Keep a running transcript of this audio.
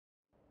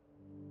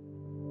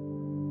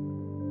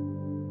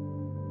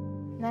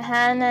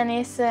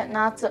Nahananisa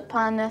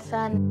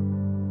Natsapanathan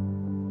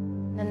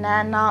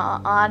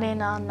Nana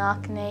Adina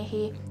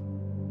Naknehi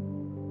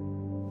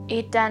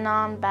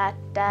Itanon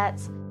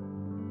Batdats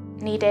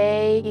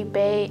Nide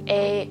Ibe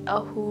A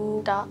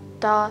Ahu Da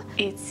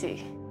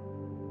Itzi.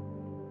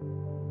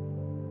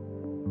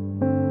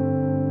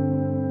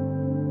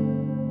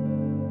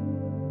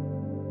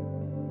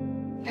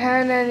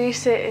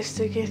 Nahananisa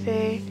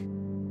Istakithe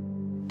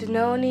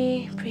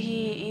Denoni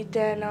Prihi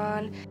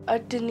Idanon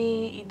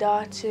Utani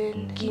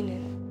Idatsin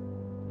Ginin.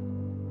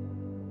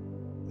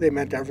 They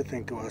meant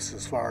everything to us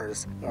as far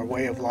as our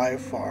way of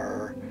life,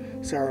 our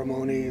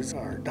ceremonies,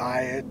 our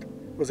diet.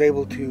 Was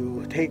able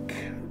to take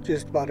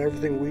just about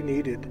everything we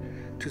needed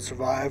to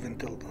survive and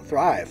to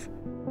thrive.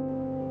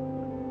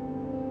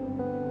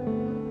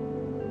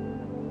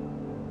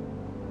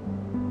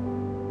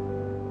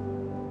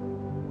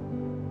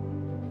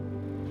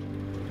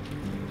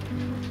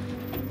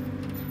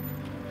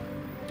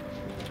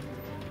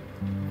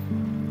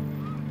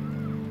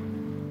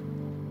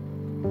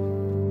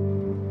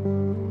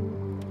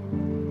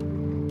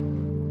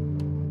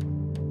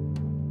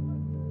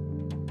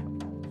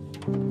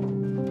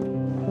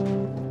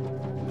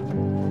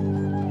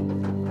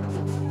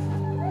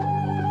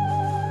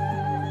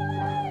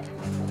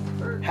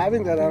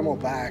 Having that animal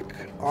back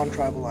on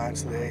tribal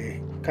lands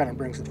today kind of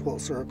brings it full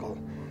circle.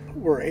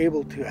 We're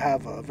able to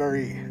have a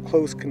very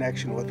close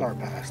connection with our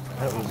past.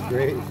 That was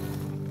great.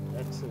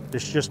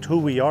 It's just who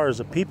we are as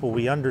a people.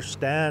 We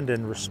understand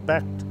and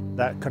respect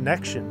that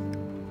connection,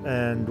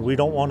 and we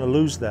don't want to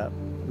lose that.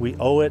 We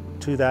owe it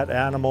to that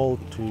animal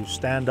to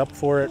stand up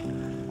for it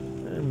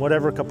in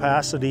whatever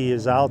capacity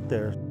is out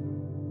there.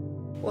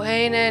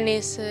 Wahena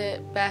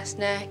nisa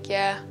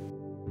basnakya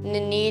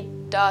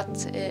ninid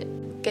dots it.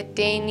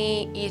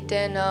 Kateni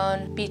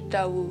Itenon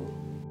Bitawu.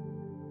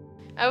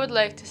 I would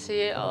like to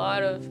see a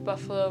lot of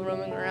buffalo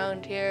roaming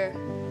around here.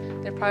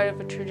 They're part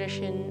of a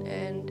tradition,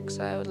 and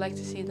so I would like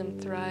to see them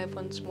thrive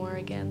once more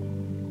again.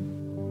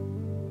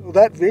 Well,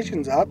 that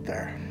vision's out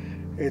there.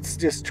 It's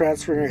just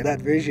transferring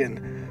that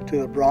vision to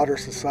the broader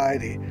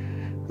society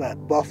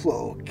that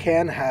buffalo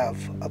can have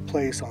a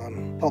place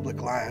on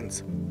public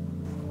lands.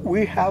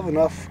 We have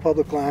enough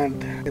public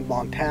land in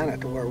Montana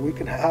to where we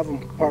can have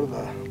them part of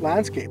the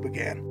landscape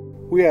again.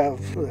 We have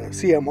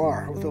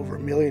CMR with over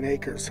 1 million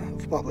acres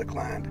of public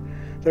land.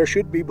 There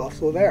should be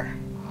buffalo there.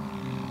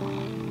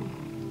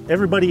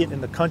 Everybody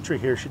in the country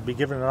here should be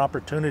given an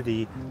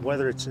opportunity,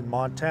 whether it's in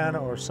Montana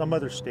or some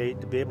other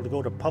state, to be able to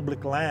go to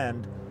public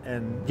land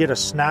and get a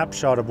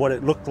snapshot of what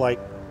it looked like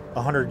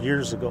 100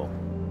 years ago.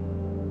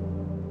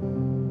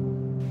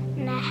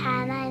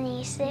 Nahana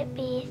needs to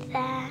be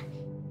that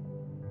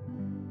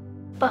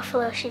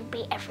buffalo should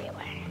be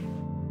everywhere.